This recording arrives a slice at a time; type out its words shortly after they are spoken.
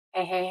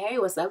Hey,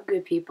 what's up,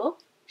 good people?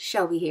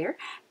 Shelby here.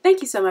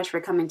 Thank you so much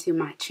for coming to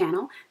my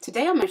channel.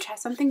 Today I'm going to try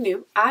something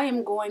new. I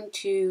am going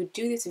to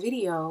do this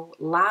video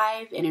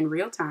live and in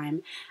real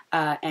time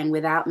and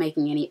without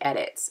making any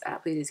edits.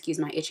 Please excuse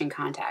my itching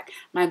contact.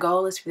 My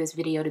goal is for this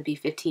video to be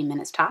 15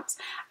 minutes tops.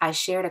 I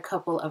shared a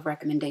couple of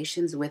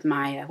recommendations with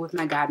my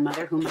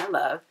godmother, whom I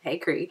love, hey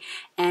Cree,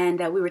 and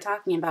we were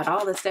talking about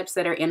all the steps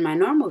that are in my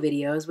normal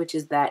videos, which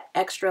is that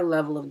extra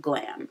level of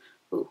glam.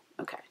 Ooh,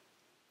 okay.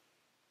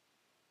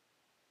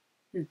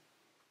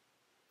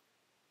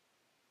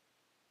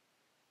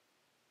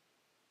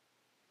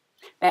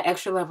 That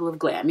extra level of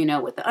glam, you know,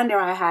 with the under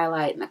eye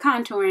highlight and the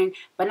contouring,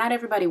 but not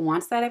everybody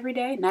wants that every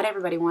day. Not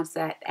everybody wants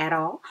that at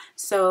all.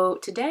 So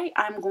today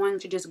I'm going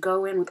to just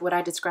go in with what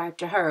I described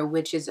to her,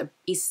 which is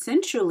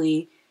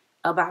essentially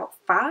about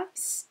 5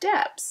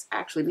 steps,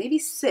 actually maybe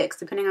 6,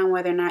 depending on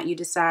whether or not you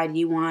decide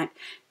you want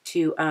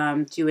to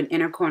do an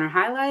inner corner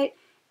highlight.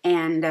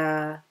 And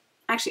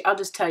actually, I'll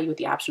just tell you what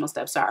the optional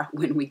steps are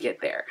when we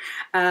get there.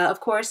 Of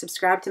course,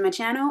 subscribe to my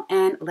channel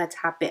and let's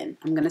hop in.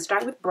 I'm going to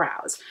start with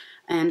brows.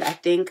 And I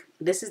think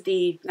this is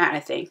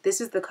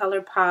this is the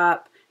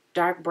Colourpop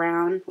dark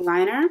brown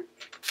liner.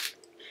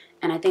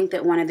 And I think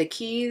that one of the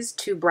keys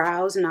to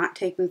brows not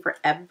taking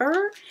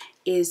forever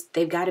is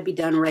they've got to be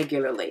done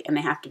regularly and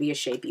they have to be a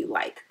shape you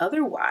like.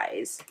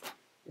 Otherwise,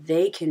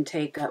 they can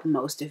take up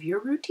most of your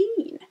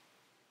routine.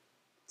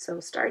 So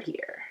start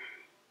here.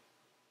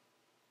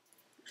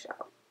 So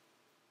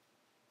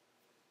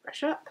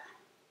brush up,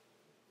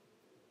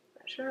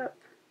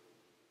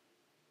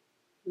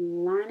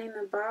 lining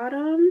the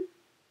bottom,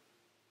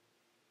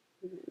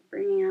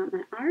 bringing out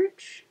my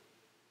arch.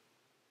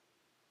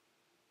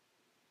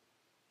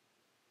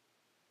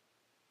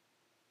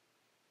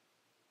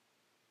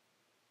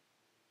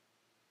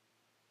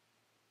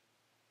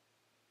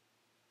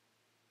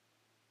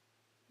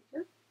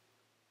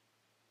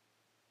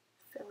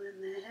 Fill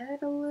in the head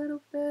a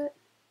little bit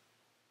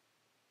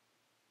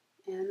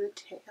and the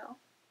tail.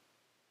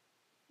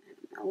 And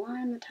I'm going to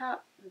line the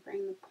top and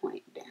bring the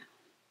point down.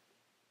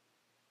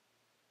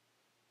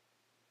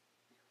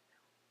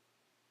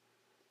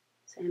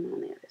 Same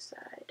on the other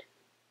side.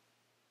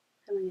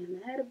 Filling in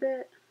the head a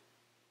bit.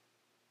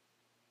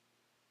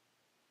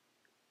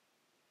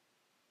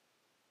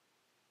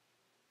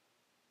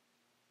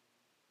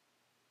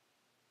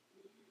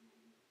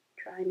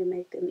 Trying to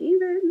make them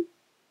even.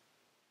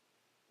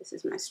 This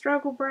is my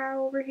struggle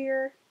brow over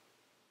here.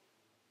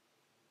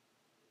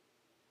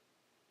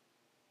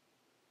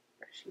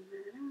 Brushing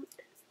that out.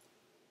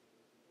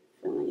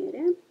 Filling it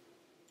in.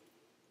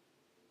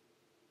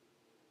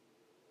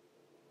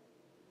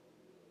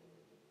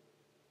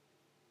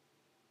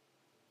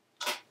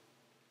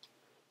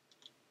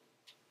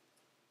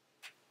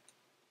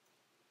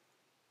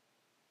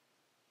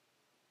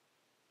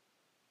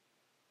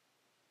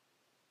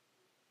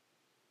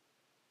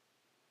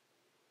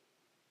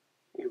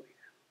 There we go.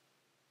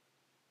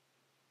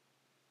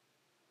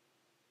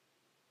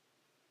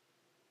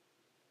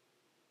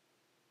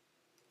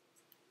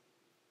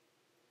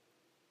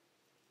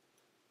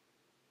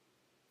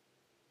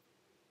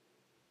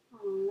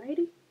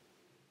 Alrighty.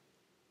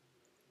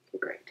 Okay,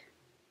 great.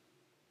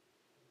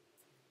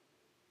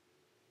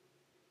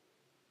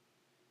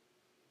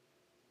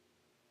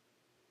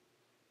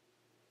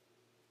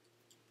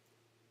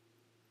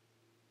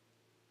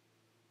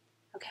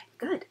 Okay,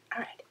 good.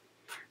 All right.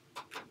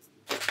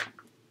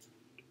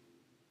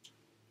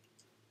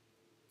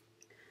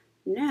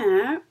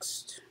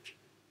 Next,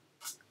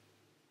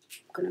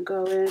 I'm going to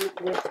go in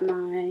with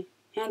my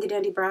handy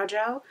dandy brow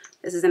gel.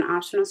 This is an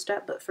optional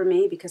step, but for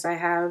me, because I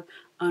have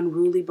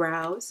unruly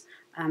brows,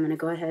 I'm going to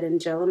go ahead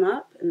and gel them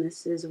up. And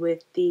this is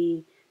with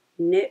the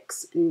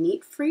NYX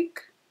Neat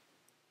Freak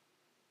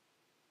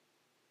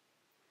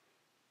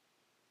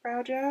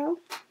brow gel.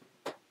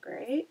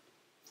 Great.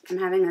 I'm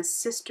having a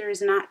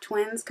sisters not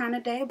twins kind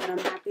of day, but I'm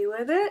happy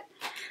with it.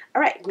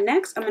 All right,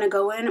 next I'm going to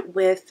go in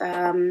with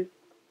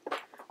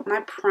my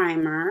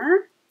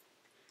primer.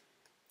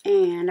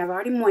 And I've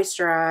already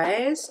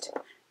moisturized.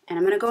 And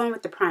I'm going to go in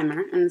with the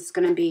primer. And it's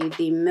going to be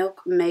the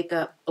Milk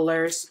Makeup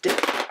Blur Stick.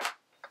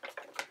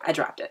 I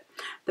dropped it.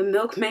 The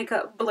Milk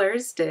Makeup Blur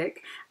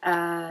Stick.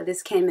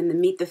 This came in the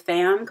Meet the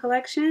Fam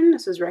collection.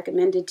 This was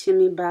recommended to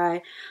me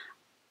by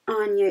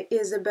Anya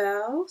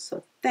Isabel.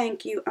 So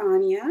thank you,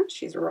 Anya.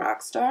 She's a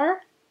rock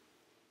star.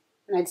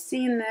 And I'd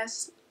seen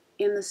this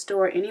in the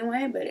store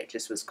anyway, but it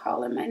just was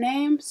calling my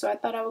name. So I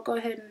thought I would go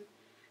ahead and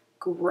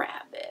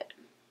grab it.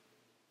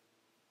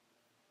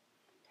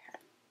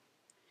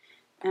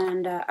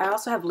 And I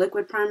also have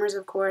liquid primers,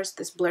 of course.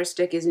 This Blur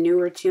Stick is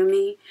newer to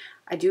me.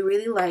 I do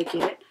really like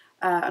it.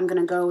 I'm going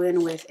to go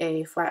in with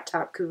a flat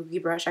top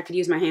kabuki brush. I could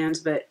use my hands,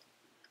 but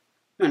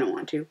I don't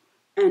want to.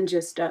 And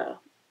just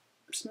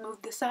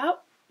smooth this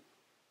out.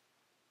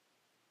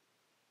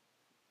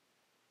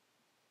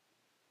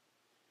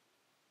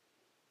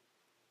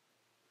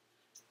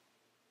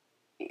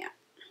 Yeah.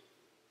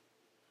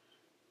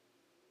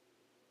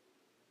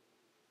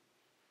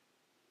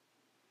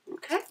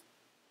 Okay.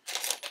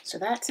 So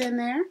that's in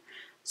there.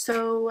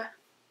 So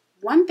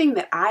one thing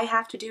that I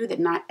have to do that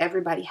not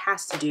everybody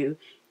has to do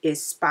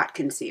is spot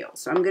conceal.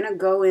 So I'm going to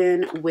go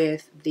in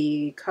with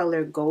the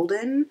color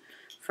Golden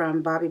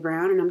from Bobbi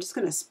Brown, and I'm just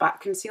going to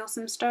spot conceal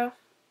some stuff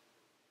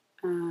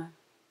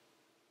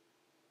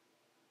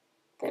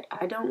that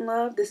I don't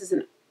love. This is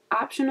an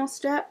optional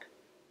step,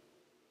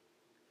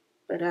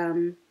 but I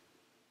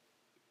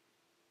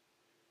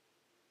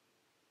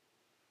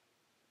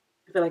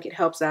feel like it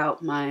helps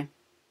out my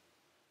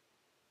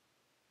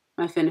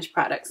finished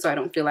product, so I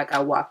don't feel like I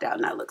walked out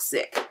and I look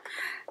sick.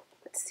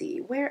 Let's see,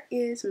 where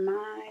is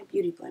my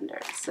beauty blender?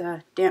 It's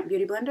a damp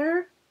beauty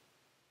blender.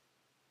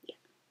 Yeah.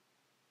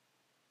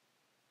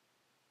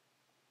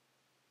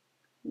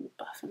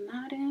 Buffing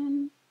that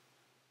in.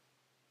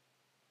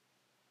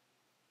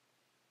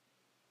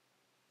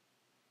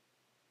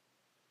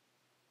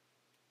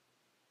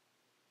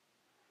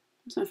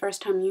 It's my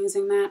first time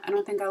using that. I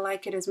don't think I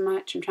like it as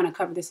much. I'm trying to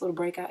cover this little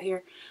breakout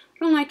here. I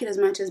don't like it as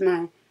much as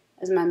my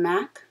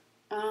MAC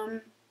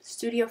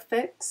Studio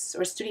Fix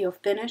or Studio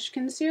Finish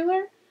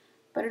concealer,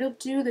 but it'll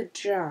do the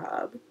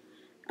job.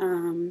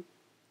 And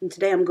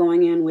today I'm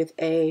going in with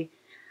a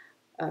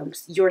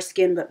Your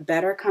Skin But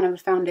Better kind of a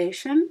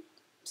foundation.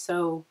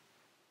 So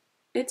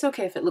it's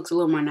okay if it looks a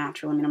little more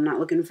natural. I mean, I'm not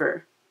looking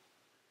for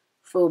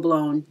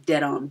full-blown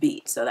dead-on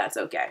beat, so that's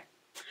okay.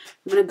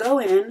 I'm going to go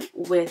in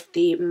with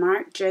the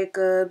Marc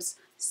Jacobs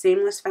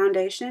Seamless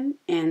Foundation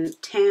in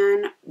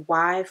Tan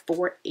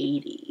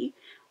Y480.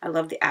 I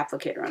love the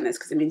applicator on this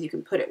because it means you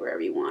can put it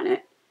wherever you want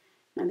it.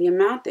 Now the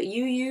amount that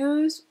you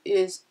use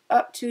is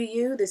up to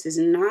you. This is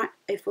not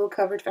a full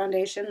coverage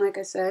foundation, like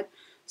I said,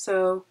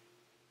 so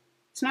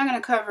it's not going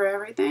to cover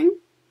everything.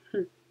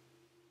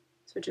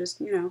 So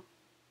just, you know,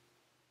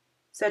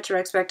 set your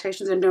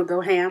expectations and don't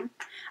go ham.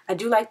 I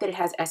do like that it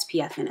has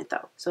SPF in it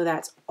though, so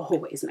that's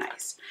always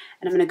nice.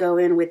 And I'm going to go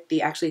in with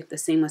the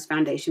Seamless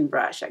Foundation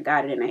brush. I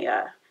got it in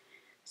a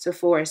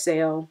Sephora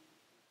sale.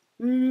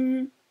 I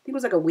think it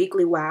was like a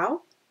weekly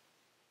wow.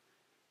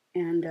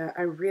 And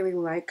I really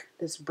like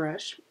this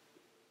brush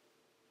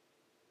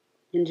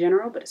in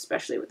general, but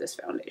especially with this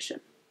foundation.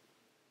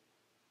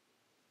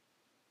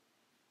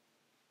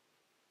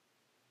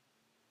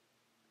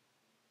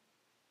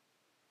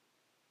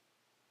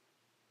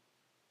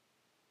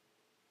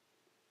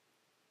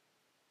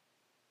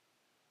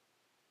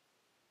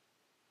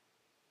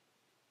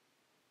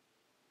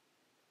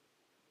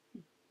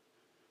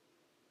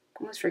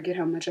 I almost forget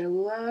how much I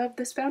love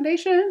this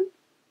foundation.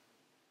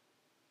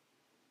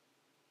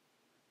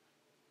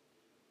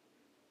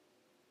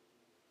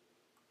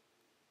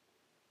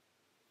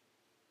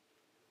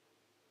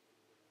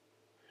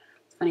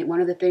 It's funny, one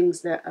of the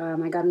things that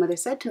my godmother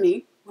said to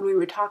me when we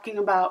were talking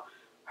about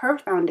her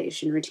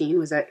foundation routine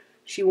was that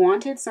she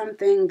wanted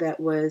something that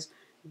was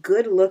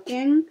good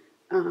looking,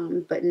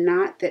 but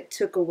not that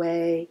took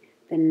away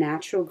the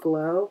natural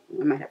glow.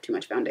 I might have too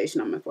much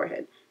foundation on my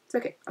forehead. It's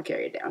okay, I'll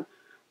carry it down.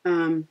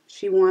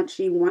 She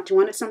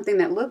wanted something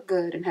that looked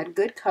good and had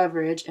good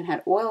coverage and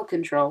had oil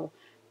control,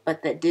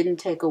 but that didn't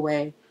take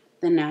away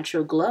the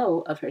natural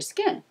glow of her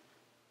skin.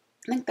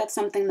 I think that's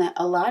something that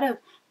a lot of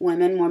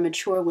women, more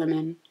mature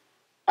women,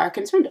 are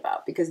concerned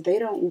about because they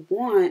don't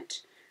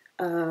want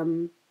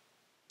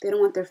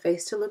their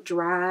face to look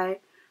dry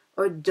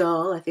or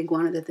dull. I think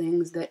one of the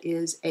things that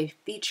is a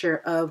feature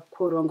of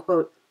quote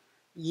unquote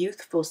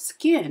youthful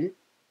skin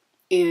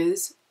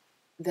is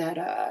that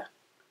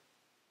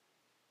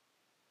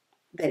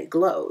that it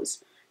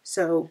glows.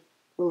 So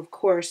we'll of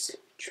course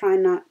try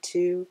not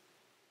to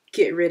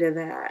get rid of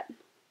that.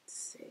 Let's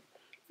see.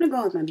 I'm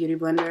gonna go with my beauty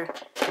blender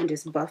and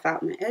just buff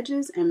out my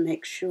edges and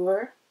make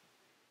sure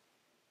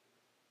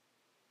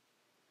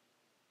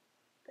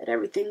that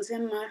everything's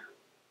in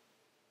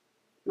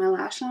my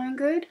lash line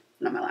good.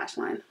 Not my lash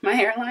line, my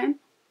hairline.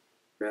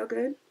 Real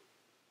good.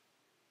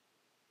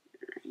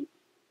 All right.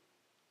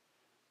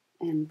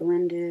 And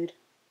blended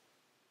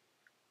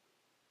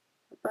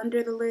up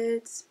under the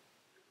lids,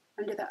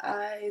 under the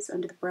eyes,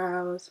 under the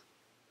brows,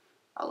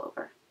 all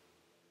over.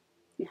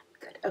 Yeah,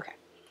 good. Okay.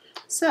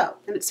 So,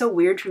 and it's so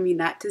weird for me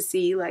not to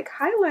see like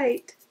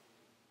highlight.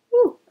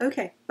 Ooh,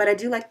 okay. But I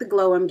do like the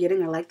glow I'm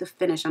getting. I like the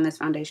finish on this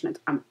foundation.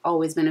 I've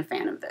always been a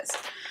fan of this.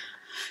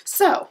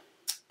 So,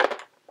 I'm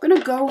going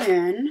to go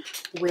in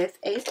with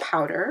a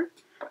powder.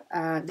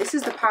 This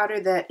is the powder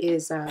that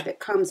is that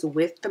comes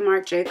with the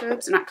Marc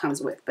Jacobs. Not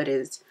comes with, but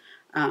is,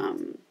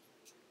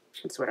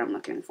 that's what I'm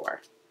looking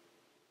for.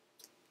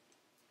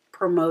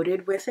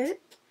 Promoted with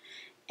it.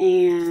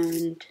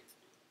 And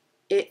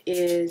it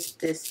is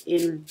this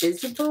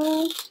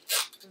invisible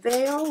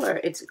veil,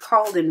 or it's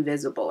called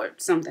Invisible or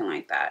something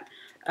like that.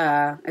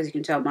 As you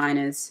can tell, mine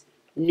is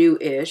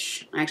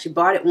new-ish. I actually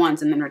bought it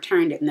once and then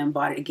returned it and then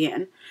bought it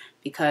again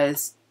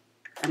because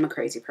I'm a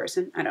crazy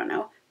person. I don't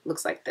know. It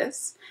looks like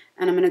this.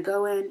 And I'm going to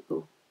go in.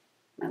 Ooh,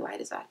 my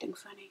light is acting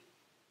funny.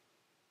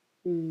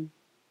 Give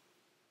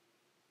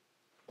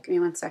me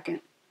 1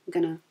 second. I'm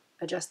going to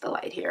adjust the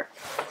light here.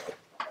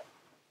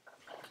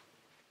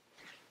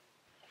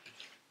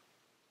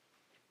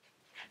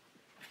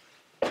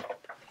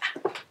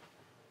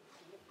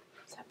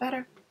 Is that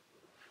better?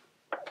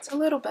 It's a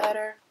little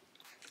better.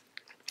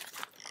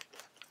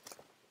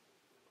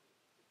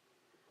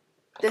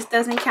 This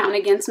doesn't count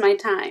against my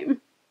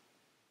time.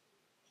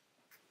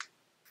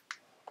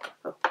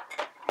 Oh,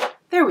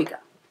 there we go.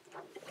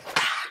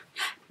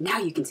 Now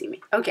you can see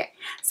me. Okay,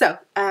 so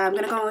I'm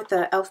going to go with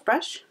the e.l.f.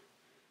 brush,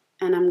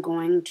 and I'm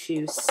going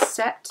to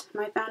set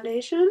my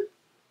foundation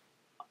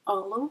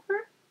all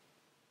over.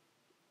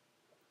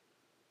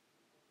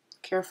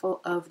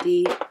 Careful of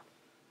the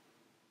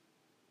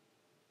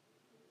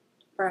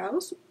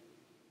brows.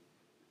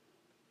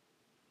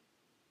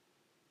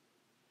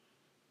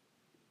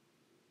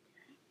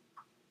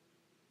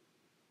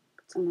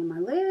 Put some on my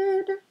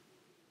lid.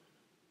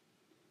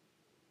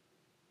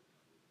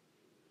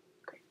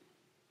 Great.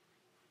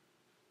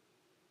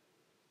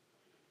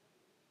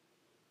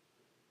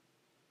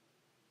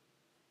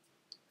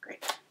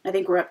 Great. I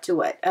think we're up to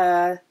what?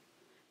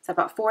 It's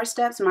about 4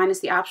 steps minus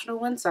the optional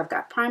one. So I've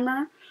got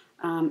primer,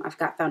 I've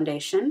got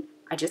foundation.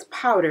 I just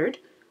powdered.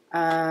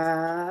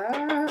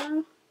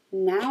 Now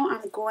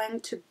I'm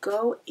going to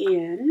go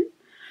in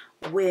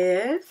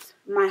with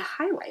my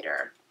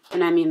highlighter.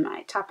 And I mean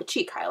my top of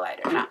cheek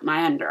highlighter, not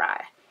my under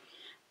eye.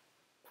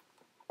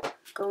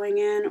 Going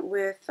in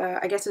with,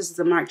 I guess this is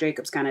a Marc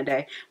Jacobs kind of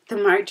day. The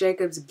Marc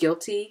Jacobs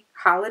Guilty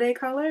Holiday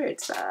color.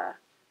 It's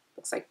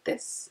looks like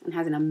this and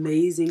has an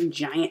amazing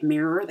giant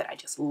mirror that I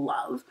just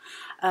love.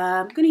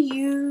 I'm gonna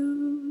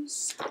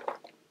use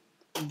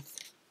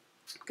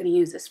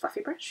this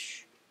fluffy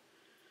brush.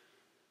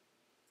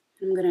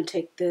 I'm gonna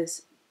take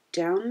this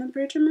down the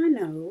bridge of my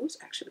nose.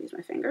 Actually, use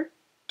my finger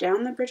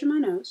down the bridge of my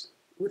nose.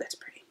 Ooh, that's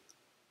pretty.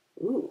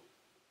 Ooh,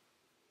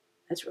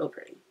 that's real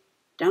pretty.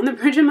 Down the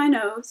bridge of my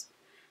nose,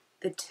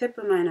 the tip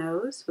of my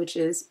nose, which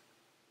is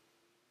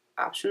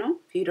optional.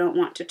 If you don't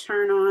want to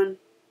turn on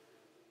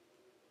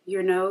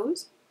your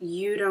nose,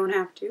 you don't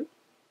have to,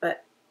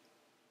 but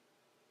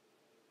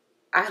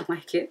I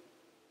like it.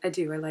 I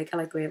do. I like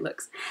the way it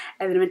looks.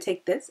 And then I'm gonna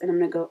take this and I'm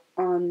gonna go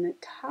on the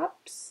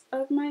tops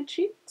of my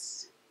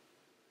cheeks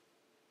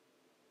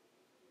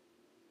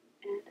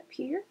and up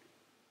here.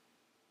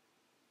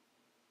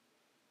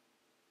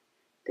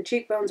 The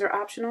cheekbones are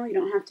optional. You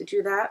don't have to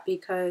do that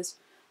because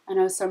I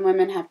know some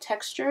women have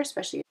texture,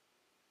 especially.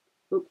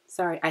 Oops,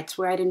 sorry. I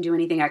swear I didn't do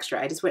anything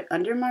extra. I just went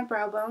under my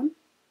brow bone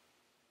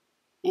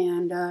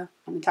and on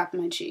the top of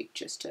my cheek,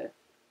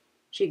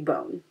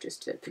 cheekbone,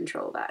 just to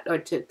control that, or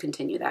to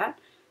continue that.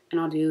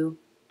 And I'll do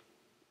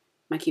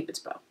my Cupid's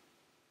bow.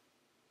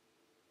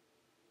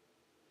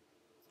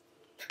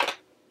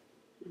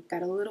 I've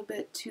got a little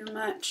bit too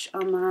much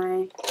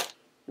on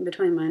in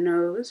between my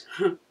nose.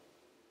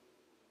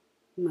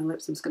 My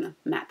lips, I'm just gonna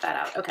map that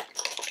out. Okay,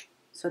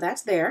 so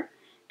that's there.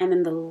 And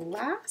then the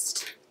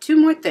last 2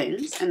 more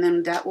things, and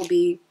then that will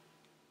be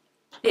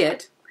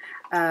it.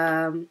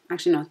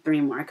 Actually, no,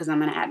 3 more, because I'm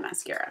gonna add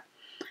mascara.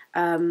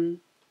 Let's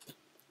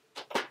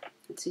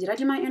see, did I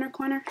do my inner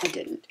corner? I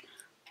didn't.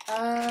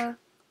 I'm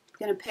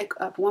gonna pick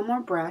up 1 more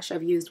brush.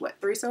 I've used, what,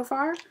 3 so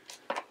far?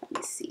 Let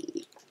me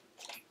see.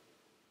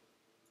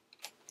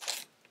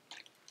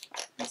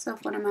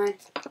 Myself one of my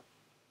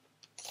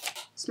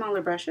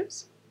smaller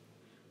brushes.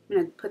 I'm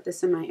gonna put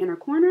this in my inner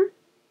corner.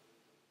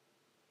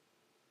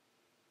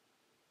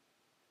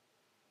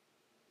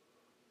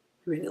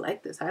 I really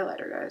like this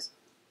highlighter, guys.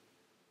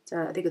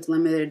 I think it's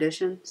limited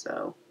edition,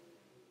 so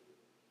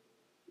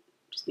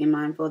just be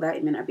mindful of that.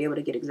 You may not be able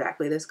to get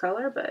exactly this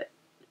color, but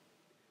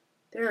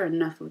there are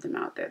enough of them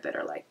out there that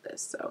are like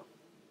this, so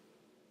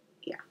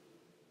yeah.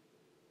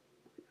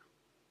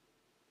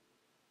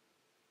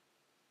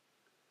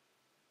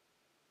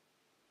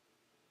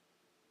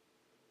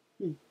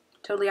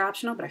 Totally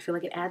optional, but I feel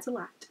like it adds a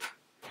lot.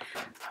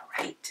 All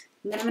right,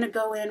 and then I'm gonna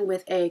go in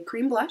with a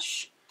cream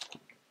blush.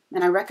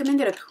 And I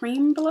recommended a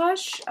cream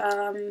blush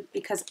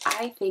because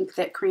I think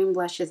that cream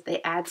blushes, they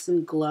add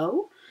some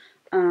glow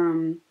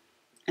and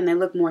they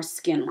look more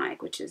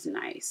skin-like, which is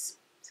nice.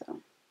 So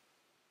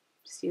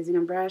just using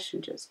a brush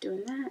and just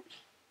doing that.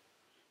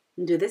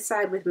 And do this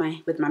side with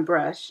my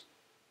brush,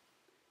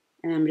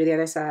 and I'm gonna do the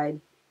other side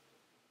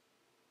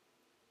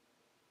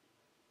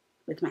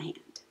with my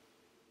hand.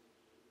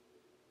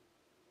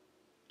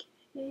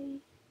 Okay.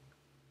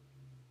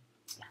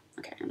 Yeah.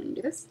 Okay, I'm gonna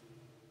do this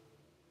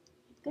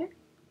right there.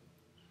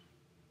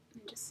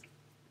 And just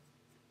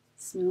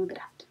smooth it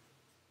out.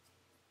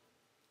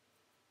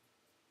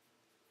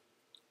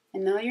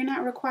 And no, you're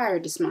not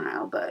required to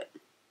smile, but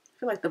I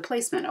feel like the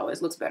placement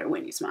always looks better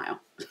when you smile.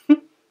 There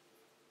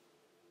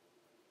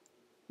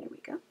we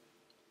go.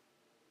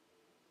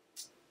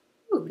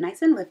 Ooh,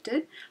 nice and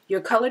lifted.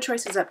 Your color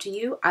choice is up to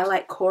you. I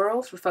like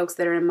coral for folks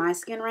that are in my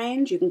skin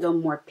range. You can go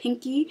more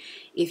pinky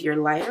if you're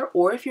lighter,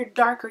 or if you're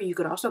darker, you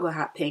could also go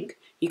hot pink.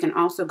 You can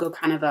also go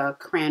kind of a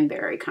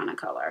cranberry kind of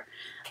color.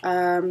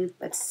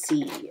 Let's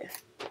see.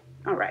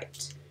 All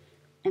right.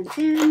 And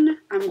then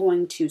I'm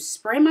going to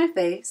spray my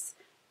face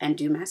and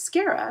do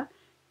mascara,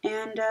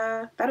 and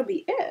that'll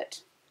be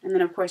it. And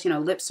then, of course, you know,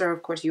 lips are,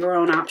 of course, your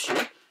own option,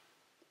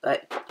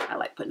 but I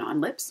like putting on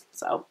lips,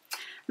 so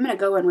I'm going to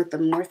go in with the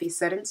Morphe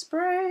setting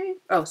spray.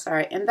 Oh,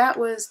 sorry, and that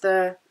was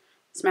the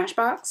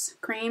Smashbox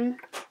Cream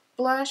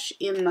Blush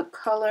in the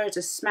color, it's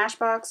a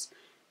Smashbox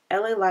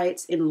LA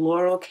Lights in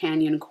Laurel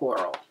Canyon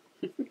Coral.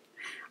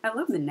 I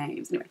love the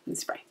names. Anyway, let me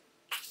spray.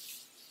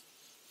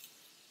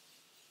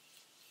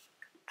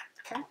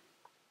 Okay.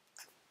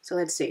 So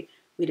let's see.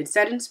 We did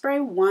setting spray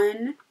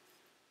 1,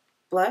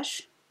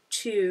 blush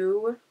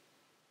 2,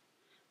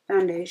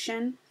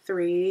 foundation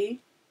 3,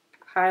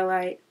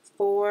 highlight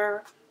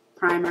 4,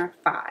 primer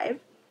 5,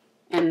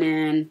 and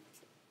then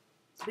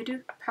did we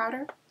do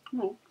powder?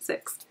 Oh,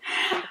 6.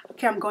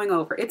 Okay, I'm going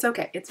over. It's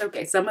okay. It's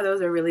okay. Some of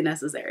those are really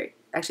necessary.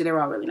 Actually, they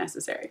were all really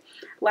necessary.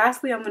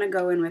 Lastly, I'm going to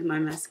go in with my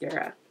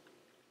mascara.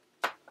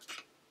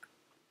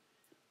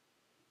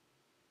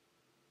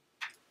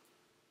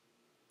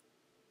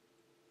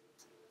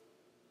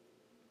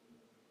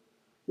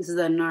 This is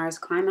a NARS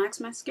Climax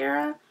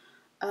mascara.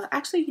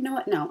 Actually, you know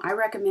what? No, I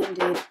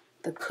recommended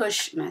the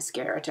Kush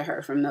mascara to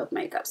her from Milk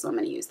Makeup, so I'm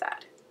going to use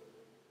that.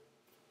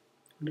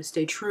 I'm going to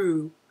stay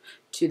true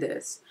to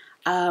this.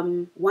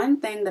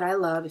 One thing that I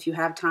love, if you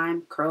have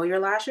time, curl your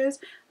lashes.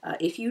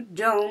 If you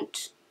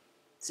don't,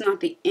 it's not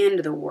the end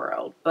of the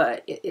world,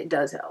 but it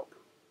does help.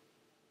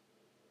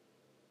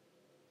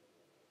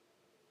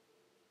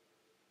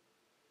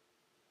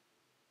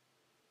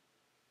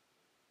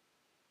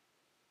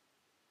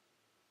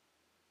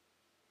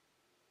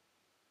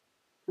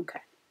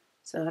 Okay,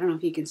 so I don't know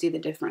if you can see the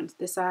difference.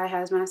 This eye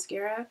has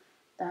mascara,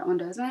 that one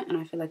doesn't, and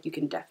I feel like you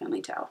can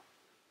definitely tell.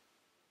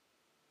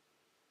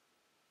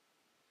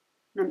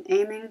 And I'm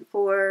aiming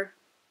for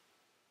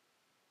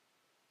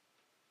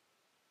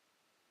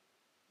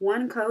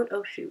 1 coat,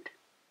 oh shoot,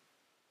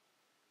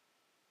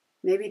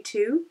 maybe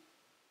 2,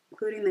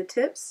 including the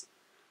tips,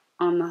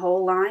 on the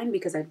whole line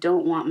because I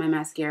don't want my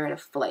mascara to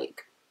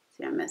flake.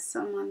 See, I missed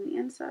some on the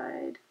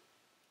inside.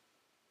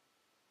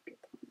 Get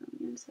them on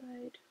the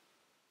inside.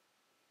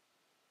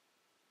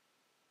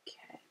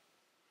 Okay.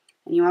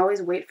 And you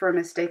always wait for a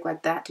mistake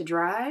like that to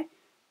dry,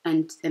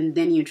 and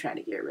then you try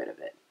to get rid of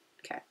it.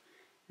 Okay.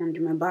 And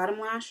do my bottom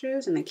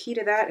lashes, and the key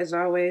to that is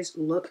always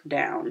look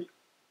down.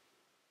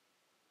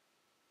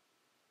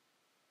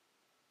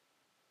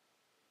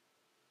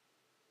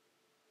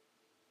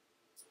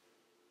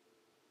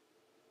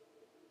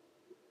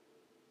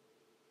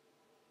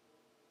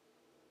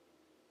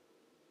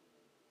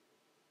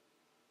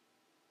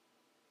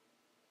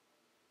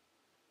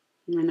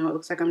 I know it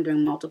looks like I'm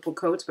doing multiple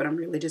coats, but I'm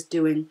really just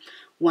doing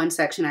one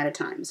section at a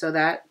time. So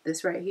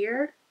this right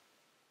here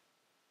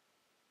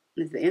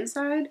is the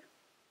inside,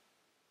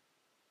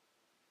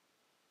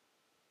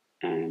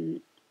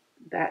 and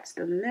that's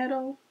the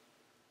middle.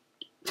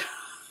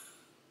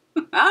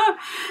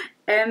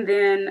 And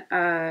then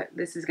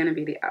this is going to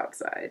be the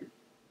outside.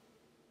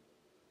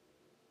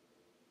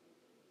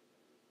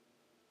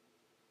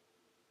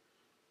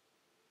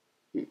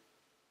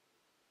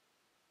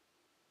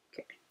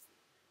 Okay.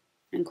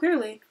 And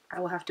clearly, I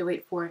will have to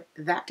wait for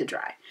that to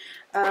dry.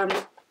 Okay.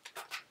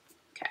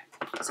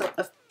 So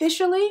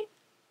officially,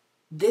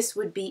 this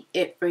would be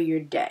it for your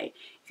day.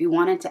 If you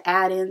wanted to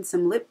add in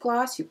some lip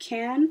gloss, you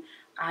can.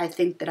 I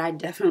think that I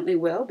definitely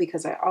will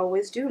because I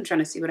always do. I'm trying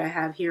to see what I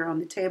have here on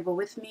the table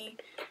with me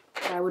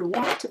that I would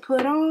want to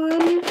put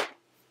on.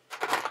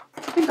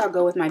 I think I'll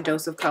go with my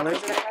dose of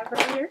colors that I have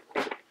right here.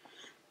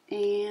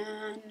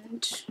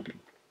 And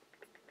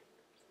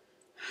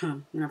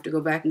I'm gonna have to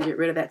go back and get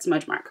rid of that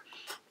smudge mark.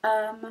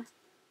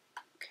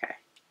 Okay.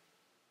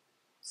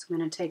 So I'm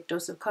gonna take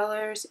dose of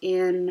colors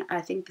in,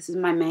 I think this is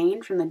my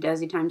main from the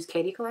Desi Times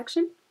Katie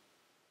collection.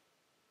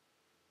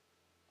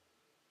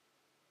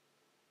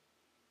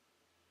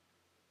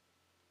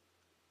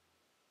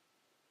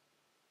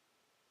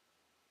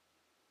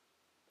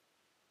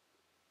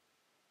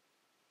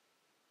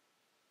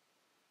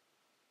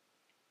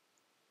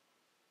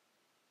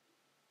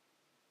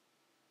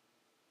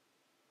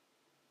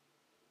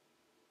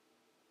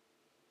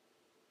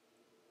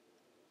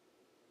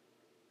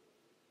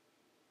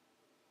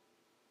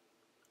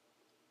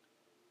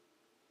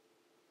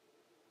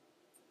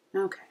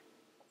 Okay.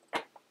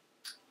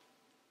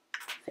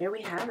 There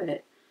we have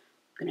it.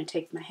 I'm gonna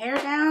take my hair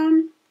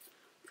down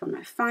for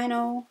my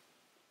final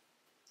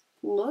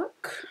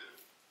look.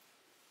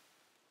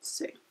 Let's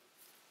see.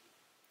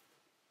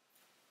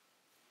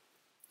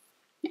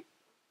 Yeah.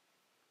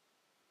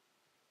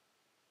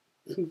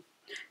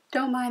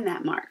 Don't mind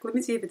that mark. Let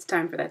me see if it's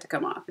time for that to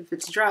come off. If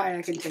it's dry,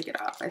 I can take it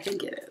off. I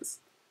think it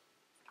is.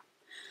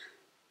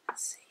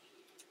 Let's see.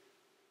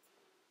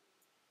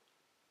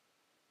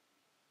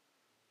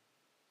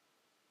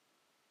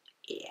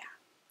 Yeah.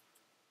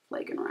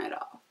 Flaking right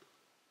off.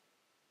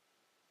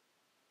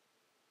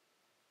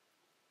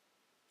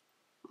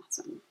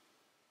 Awesome.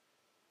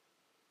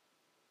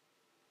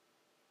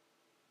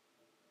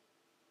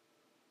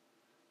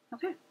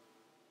 Okay.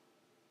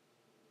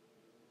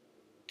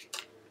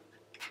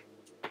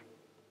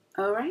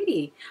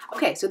 Alrighty.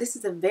 Okay, so this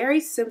is a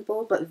very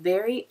simple but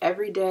very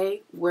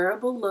everyday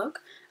wearable look.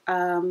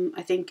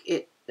 I think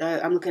it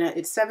I'm looking at,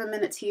 it's 7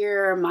 minutes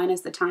here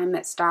minus the time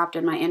that stopped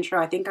in my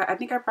intro. I think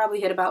I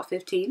probably hit about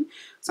 15,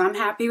 so I'm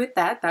happy with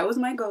that. That was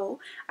my goal.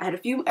 I had a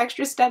few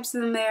extra steps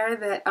in there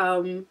that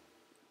I'm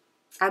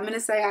gonna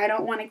say I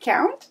don't want to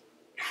count.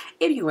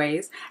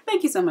 Anyways,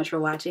 thank you so much for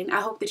watching.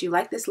 I hope that you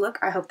like this look.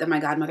 I hope that my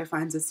godmother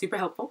finds this super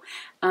helpful.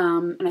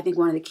 And I think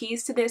one of the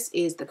keys to this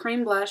is the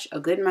cream blush, a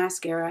good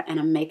mascara, and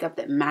a makeup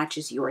that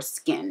matches your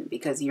skin,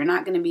 because you're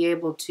not going to be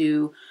able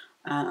to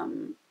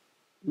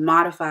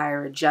modify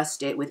or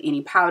adjust it with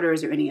any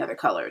powders or any other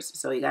colors.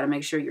 So you got to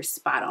make sure you're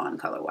spot on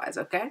color-wise,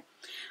 okay?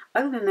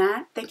 Other than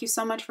that, thank you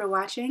so much for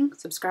watching.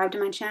 Subscribe to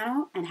my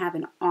channel and have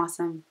an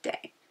awesome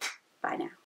day. Bye now.